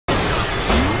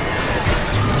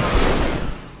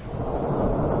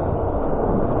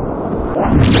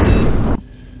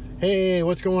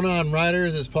what's going on,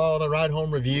 riders? It's Paul with the Ride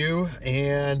Home Review,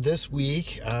 and this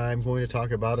week I'm going to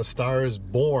talk about A Star is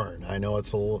Born. I know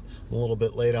it's a little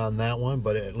bit late on that one,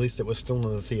 but at least it was still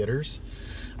in the theaters.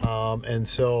 And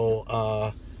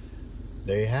so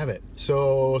there you have it.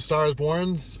 So A Star is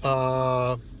Born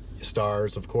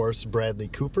stars, of course, Bradley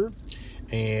Cooper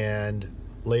and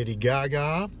Lady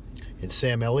Gaga and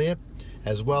Sam Elliott,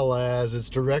 as well as it's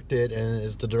directed and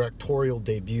is the directorial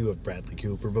debut of Bradley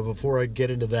Cooper. But before I get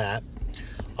into that,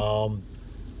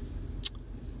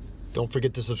 don't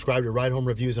forget to subscribe to Ride Home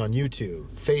Reviews on YouTube,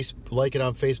 like it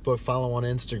on Facebook, follow on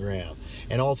Instagram,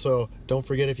 and also don't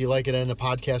forget, if you like it in a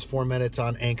podcast format, it's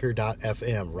on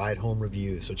anchor.fm, Ride Home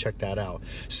Reviews, so check that out.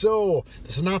 So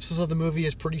the synopsis of the movie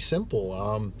is pretty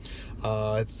simple.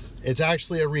 It's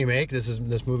actually a remake.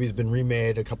 This movie's been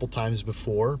remade a couple times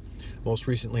before, most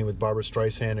recently with Barbra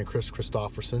Streisand and Chris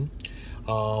Christopherson.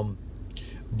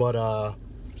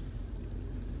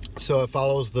 So it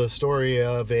follows the story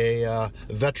of a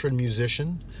veteran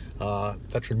musician,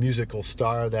 veteran musical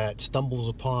star that stumbles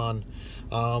upon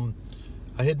a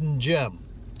hidden gem,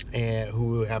 and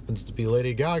who happens to be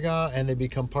Lady Gaga, and they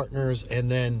become partners,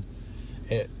 and then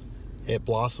it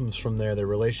blossoms from there. Their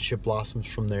relationship blossoms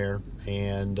from there,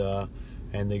 and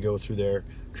they go through their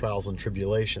trials and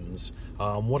tribulations.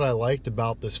 What I liked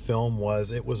about this film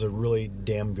was it was a really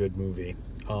damn good movie.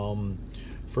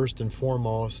 First and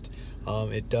foremost,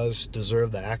 it does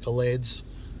deserve the accolades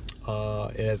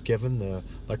it has given. The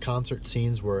concert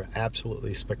scenes were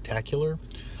absolutely spectacular.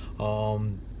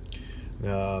 The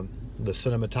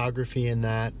cinematography in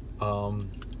that,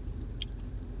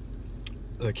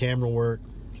 the camera work,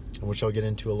 which I'll get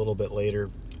into a little bit later,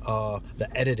 the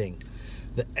editing,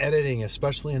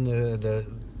 especially in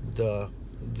the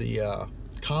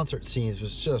concert scenes,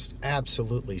 was just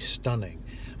absolutely stunning.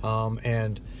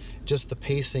 And just the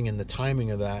pacing and the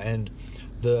timing of that, and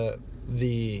the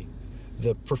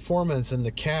performance and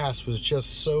the cast was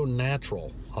just so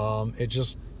natural. It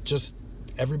just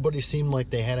everybody seemed like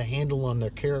they had a handle on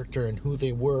their character and who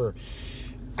they were.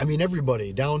 I mean,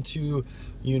 everybody, down to,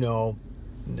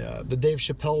 the Dave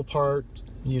Chappelle part,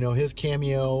 his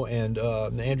cameo, and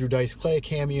the Andrew Dice Clay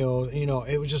cameo.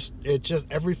 It just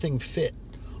everything fit.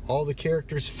 All the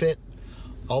characters fit.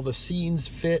 All the scenes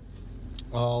fit.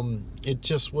 It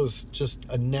just was just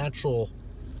a natural,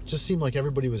 just seemed like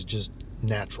everybody was just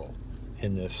natural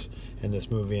in this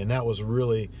movie, and that was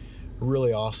really,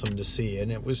 really awesome to see.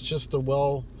 And it was just a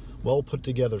well put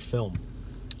together film.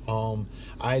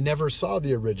 I never saw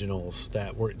the originals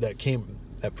that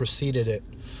preceded it,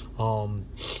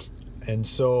 and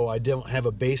so I don't have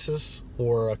a basis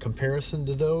or a comparison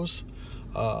to those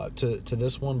to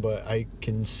this one, but I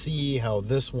can see how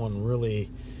this one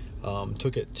really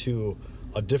took it to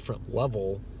a different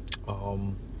level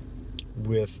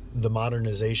with the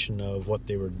modernization of what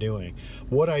they were doing.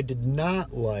 What I did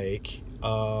not like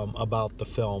about the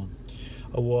film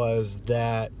was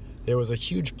that there was a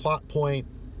huge plot point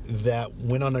that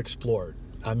went unexplored.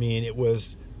 I mean, it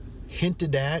was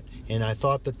hinted at, and I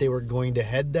thought that they were going to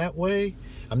head that way.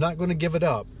 I'm not going to give it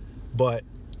up, but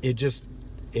it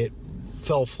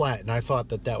fell flat, and I thought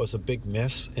that was a big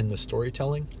miss in the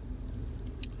storytelling.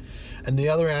 And the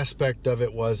other aspect of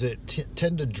it was it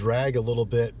tended to drag a little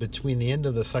bit between the end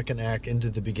of the second act into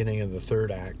the beginning of the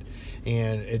third act,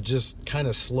 and it just kind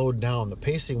of slowed down. The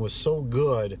pacing was so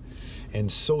good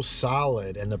and so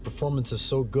solid, and the performance is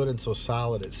so good and so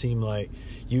solid, it seemed like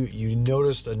you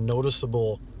noticed a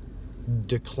noticeable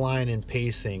decline in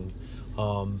pacing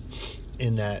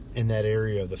in that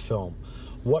area of the film.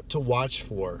 What to watch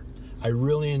for? I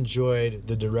really enjoyed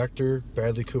the director,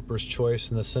 Bradley Cooper's choice,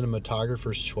 and the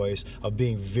cinematographer's choice of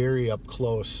being very up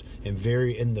close and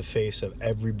very in the face of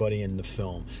everybody in the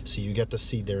film. So you get to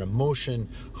see their emotion,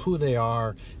 who they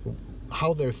are,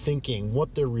 how they're thinking,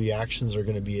 what their reactions are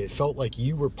going to be. It felt like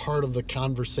you were part of the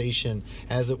conversation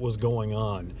as it was going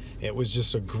on. It was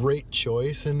just a great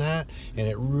choice in that, and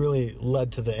it really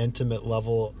led to the intimate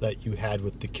level that you had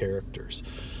with the characters.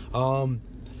 So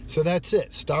that's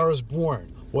it. Star is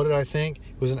Born. What did I think?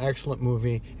 It was an excellent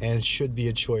movie, and it should be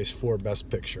a choice for Best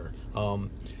Picture.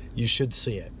 You should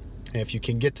see it. And if you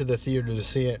can get to the theater to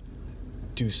see it,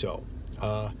 do so.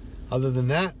 Other than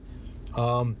that,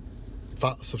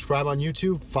 subscribe on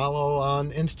YouTube, follow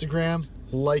on Instagram,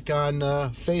 like on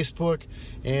Facebook,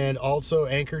 and also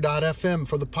anchor.fm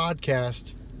for the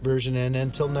podcast version. And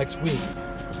until next week,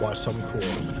 watch something cool.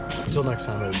 Until next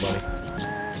time, everybody.